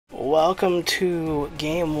welcome to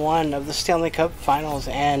Game 1 of the Stanley Cup Finals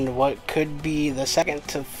and what could be the second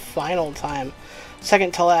to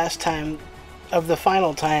last time of the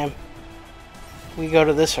final time we go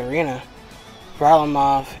to this arena.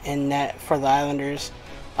 Varlamov in net for the Islanders,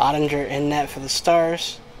 Ottinger in net for the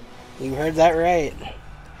Stars. You heard that right.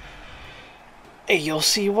 You'll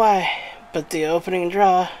see why, but the opening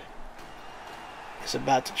draw is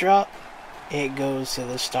about to drop. It goes to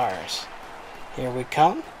the Stars. Here we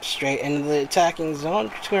come, straight into the attacking zone,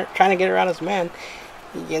 trying to get around his man.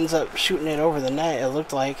 He ends up shooting it over the net, it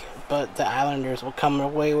looked like, but the Islanders will come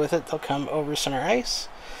away with it. They'll come over center ice.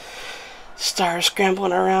 Stars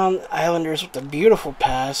scrambling around. Islanders with a beautiful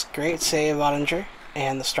pass. Great save, Ottinger.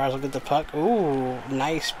 And the Stars will get the puck. Ooh,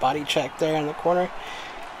 nice body check there in the corner.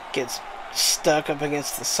 Gets stuck up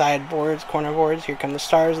against the side boards, corner boards. Here come the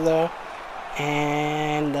Stars, though.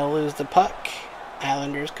 And they'll lose the puck.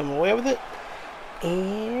 Islanders come away with it.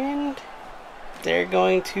 And they're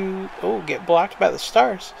going to get blocked by the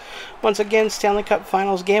Stars. Once again, Stanley Cup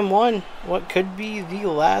Finals Game 1. What could be the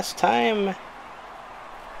last time,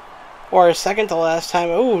 or second to last time.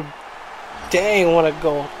 Oh, dang, what a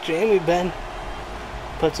goal. Jamie Benn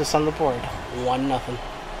puts us on the board. 1-0.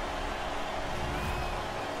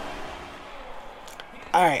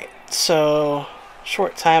 Alright, so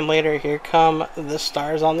short time later, here come the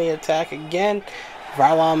Stars on the attack again.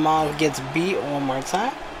 Varlamov gets beat one more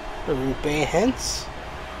time. Rupe Hintz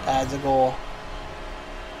adds a goal.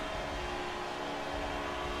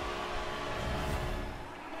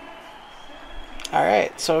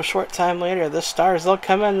 Alright, so short time later, the Stars, they'll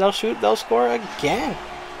come in, they'll shoot, they'll score again.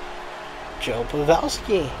 Joe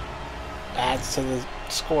Pavelski adds to the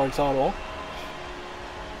score total.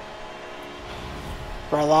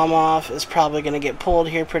 Varlamov is probably going to get pulled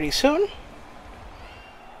here pretty soon.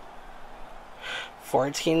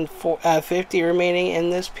 14:50 remaining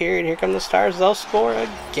in this period. Here come the Stars. They'll score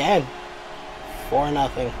again.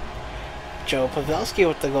 4-0. Joe Pavelski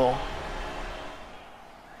with the goal.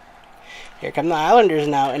 Here come the Islanders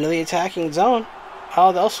now into the attacking zone.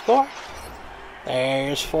 Oh, they'll score.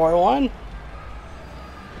 There's 4-1.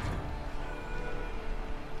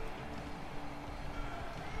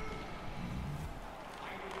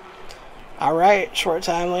 Alright, short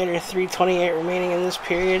time later, 3:28 remaining in this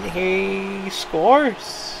period. He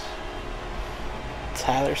scores.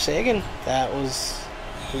 Tyler Seguin. That was,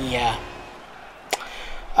 yeah.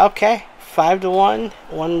 Okay, 5-1,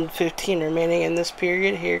 1:15 remaining in this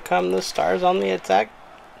period. Here come the Stars on the attack.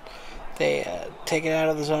 They take it out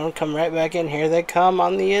of the zone, come right back in. Here they come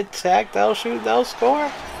on the attack. They'll shoot, they'll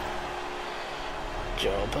score.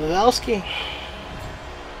 Joe Pavelski.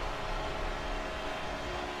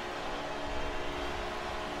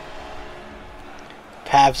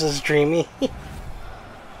 Pabs is dreamy.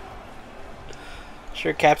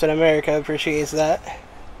 Sure, Captain America appreciates that.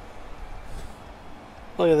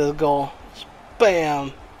 Look at this goal.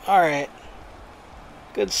 Bam! Alright.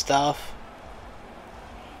 Good stuff.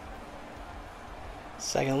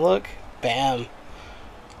 Second look. Bam.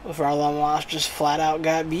 Varlamov just flat out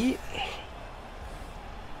got beat.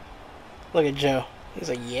 Look at Joe. He's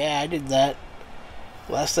like, yeah, I did that.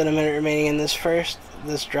 Less than a minute remaining in this first.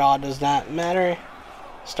 This draw does not matter.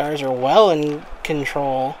 Stars are well in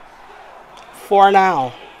control. 4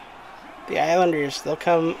 now. The Islanders, they'll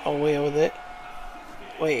come away with it.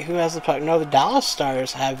 Wait, who has the puck? No, the Dallas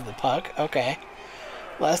Stars have the puck. Okay.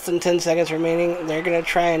 Less than 10 seconds remaining. They're going to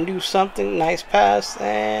try and do something. Nice pass.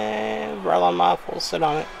 And Varlamov will sit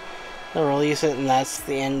on it. They'll release it, and that's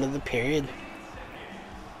the end of the period.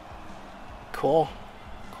 Cool.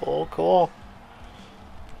 Cool, cool.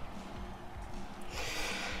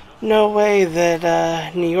 No way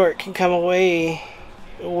that New York can come away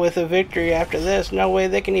with a victory after this. No way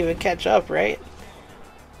they can even catch up, right?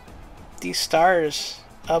 These Stars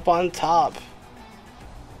up on top.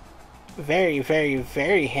 Very, very,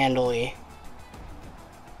 very handily.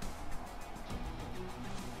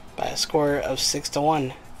 By a score of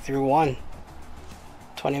 6-1 through 1.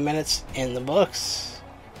 20 minutes in the books.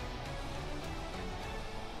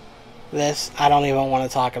 This, I don't even want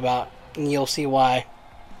to talk about. And you'll see why.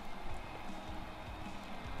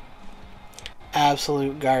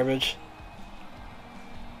 Absolute garbage.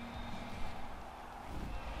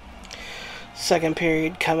 Second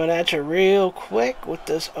period coming at you real quick with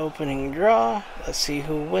this opening draw. Let's see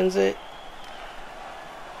who wins it.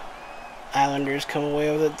 Islanders come away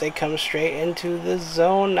with it. They come straight into the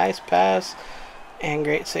zone. Nice pass and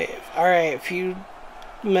great save. Alright, a few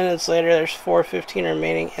minutes later, there's 4:15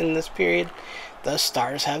 remaining in this period. The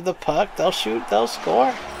Stars have the puck. They'll shoot, they'll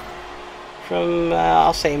score. From,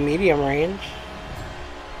 I'll say, medium range.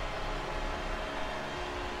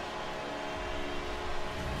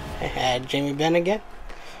 Jamie Benn again.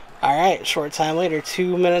 Alright, short time later,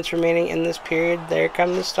 2 minutes remaining in this period. There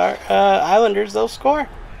come the Islanders, they'll score.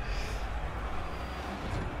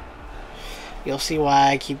 You'll see why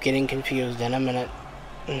I keep getting confused in a minute.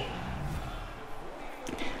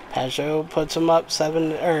 Pajot puts them up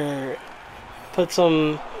puts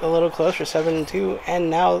them a little closer, 7-2,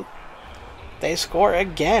 and now they score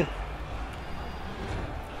again.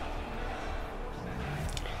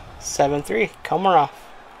 7-3, Komarov.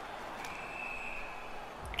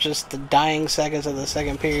 Just the dying seconds of the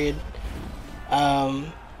second period.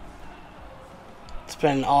 It's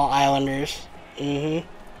been all Islanders.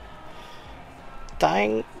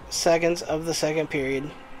 Dying seconds of the second period.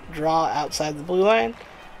 Draw outside the blue line.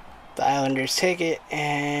 The Islanders take it,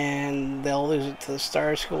 and they'll lose it to the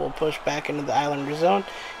Stars, who will push back into the Islander zone.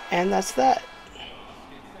 And that's that.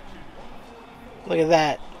 Look at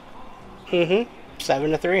that.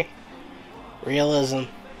 7-3. Realism.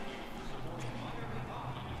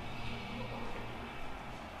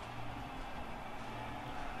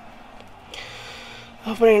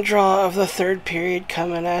 Opening draw of the third period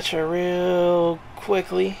coming at you real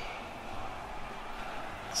quickly.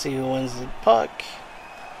 See who wins the puck.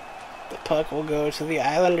 The puck will go to the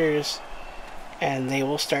Islanders, and they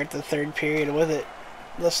will start the third period with it.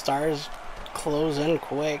 The Stars close in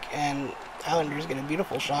quick, and Islanders get a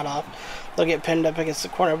beautiful shot off. They'll get pinned up against the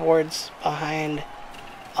corner boards behind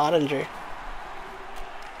Ottinger.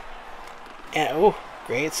 And, oh,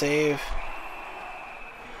 great save.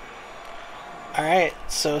 Alright,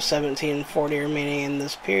 so 17:40 remaining in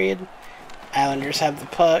this period. Islanders have the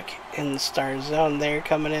puck in the Stars zone. They're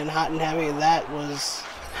coming in hot and heavy. That was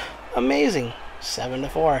amazing.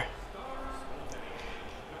 7-4.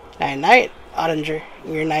 Night, Ottinger.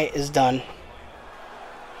 Your night is done.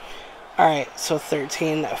 Alright, so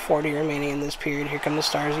 13:40 remaining in this period. Here come the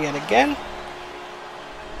Stars yet again.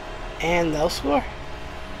 And they'll score.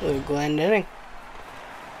 Luke Glendening.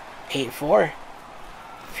 8-4.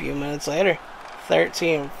 A few minutes later.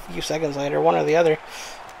 13, a few seconds later, one or the other.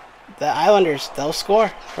 The Islanders, they'll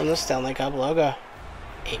score from the Stanley Cup logo.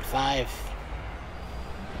 8-5.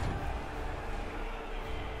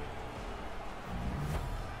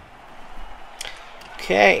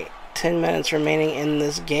 Okay, 10 minutes remaining in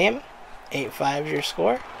this game. 8-5 is your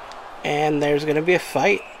score. And there's going to be a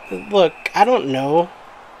fight. Look, I don't know.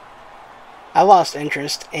 I lost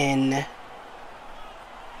interest in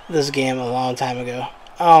this game a long time ago.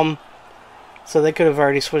 So they could have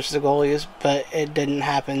already switched the goalies, but it didn't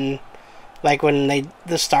happen. Like when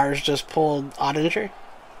the Stars just pulled Ottinger.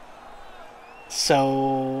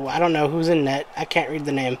 So I don't know who's in net. I can't read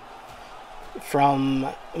the name. From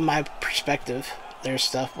my perspective, there's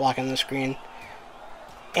stuff blocking the screen.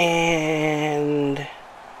 And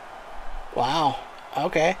wow,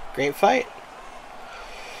 okay, great fight.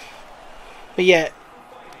 But yet,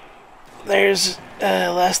 there's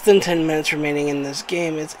less than 10 minutes remaining in this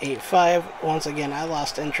game. It's 8-5. Once again, I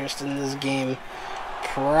lost interest in this game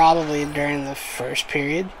probably during the first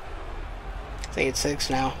period. It's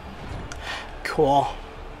 8-6 now. Cool.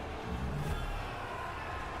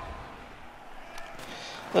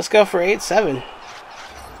 Let's go for 8-7.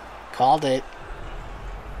 Called it.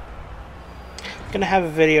 Gonna have a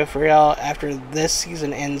video for y'all after this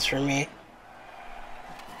season ends for me.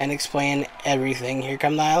 And explain everything. Here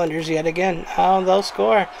come the Islanders yet again. Oh, they'll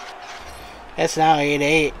score. It's now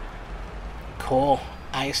 8-8. Cool.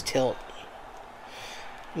 Ice tilt.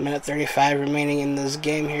 Minute 35 remaining in this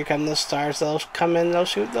game. Here come the Stars. They'll come in, they'll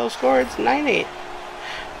shoot, they'll score. It's 9-8.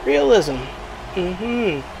 Realism.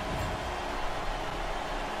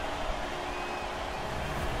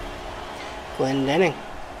 Glendening.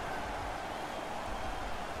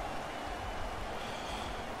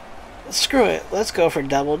 Screw it. Let's go for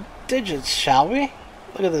double digits, shall we?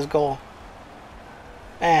 Look at this goal.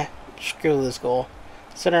 Screw this goal.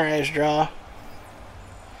 Center ice draw.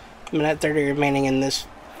 Minute 30 remaining in this,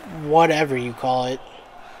 whatever you call it.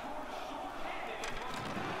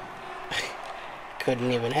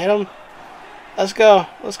 Couldn't even hit him. Let's go.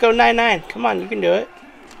 Let's go 9-9. Come on, you can do it.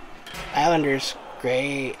 Islanders,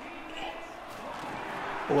 great.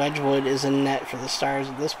 Wedgwood is in net for the Stars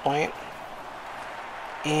at this point.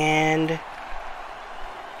 And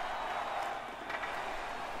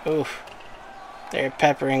oof, they're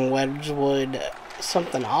peppering Wedgwood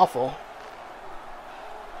something awful.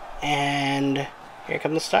 And here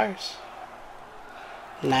come the Stars.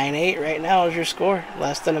 9-8 right now is your score.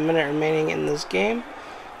 Less than a minute remaining in this game.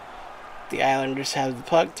 The Islanders have the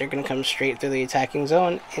puck. They're going to come straight through the attacking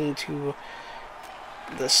zone into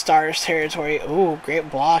the Stars territory. Ooh,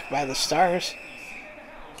 great block by the Stars.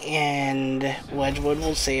 And Wedgwood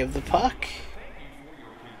will save the puck.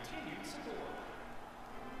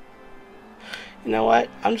 you know what?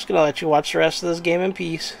 I'm just gonna let you watch the rest of this game in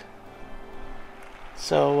peace.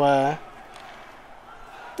 So,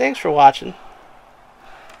 thanks for watching.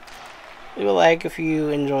 Leave a like if you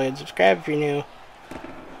enjoyed. Subscribe if you're new.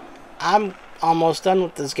 I'm almost done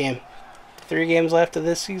with this game. 3 games left of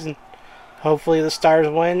this season. Hopefully the Stars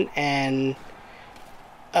win and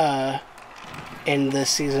end this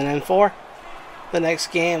season in 4. The next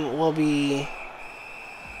game will be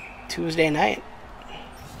Tuesday night.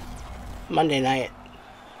 Monday night.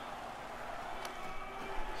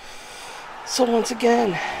 So once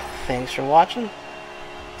again, thanks for watching.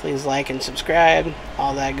 Please like and subscribe.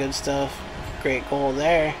 All that good stuff. Great goal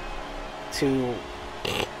there to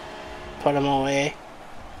put them away.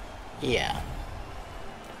 Yeah.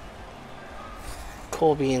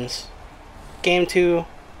 Cool beans. Game 2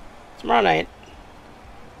 tomorrow night.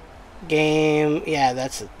 Yeah,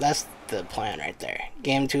 that's the plan right there.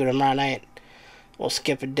 Game 2 tomorrow night. We'll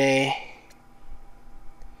skip a day.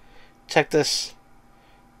 Check this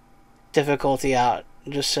difficulty out,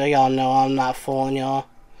 just so y'all know I'm not fooling y'all,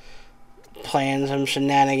 playing some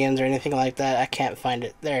shenanigans or anything like that. I can't find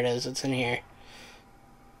it. There it is. It's in here.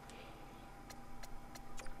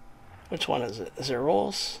 Which one is it? Is it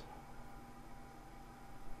rules?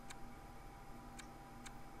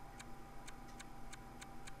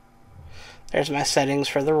 There's my settings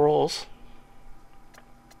for the rules.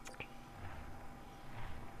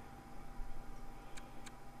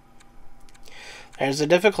 There's the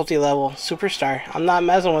difficulty level, Superstar. I'm not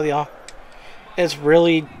messing with y'all. It's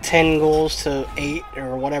really 10 goals to 8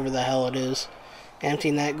 or whatever the hell it is.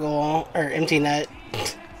 Empty net goal, or empty net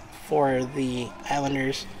for the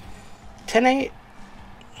Islanders. 10-8.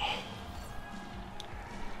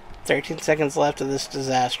 13 seconds left of this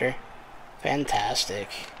disaster. Fantastic.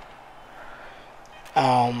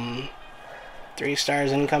 3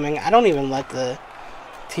 stars incoming. I don't even let the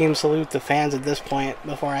team salute the fans at this point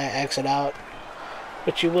before I exit out.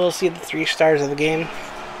 But you will see the 3 stars of the game.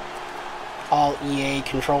 All EA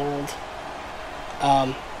controlled.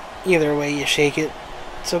 Either way you shake it.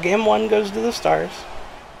 So game 1 goes to the Stars.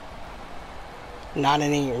 Not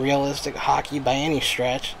any realistic hockey by any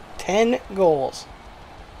stretch. 10 goals.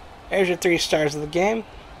 There's your 3 stars of the game.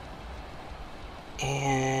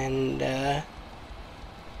 And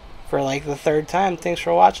for like the 3rd time, thanks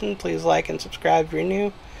for watching. Please like and subscribe if you're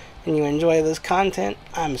new and you enjoy this content.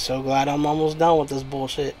 I'm so glad I'm almost done with this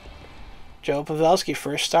bullshit. Joe Pavelski,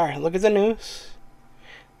 1st star. Look at the news.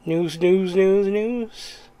 News, news, news,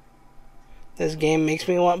 news. This game makes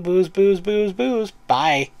me want booze, booze, booze, booze.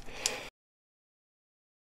 Bye.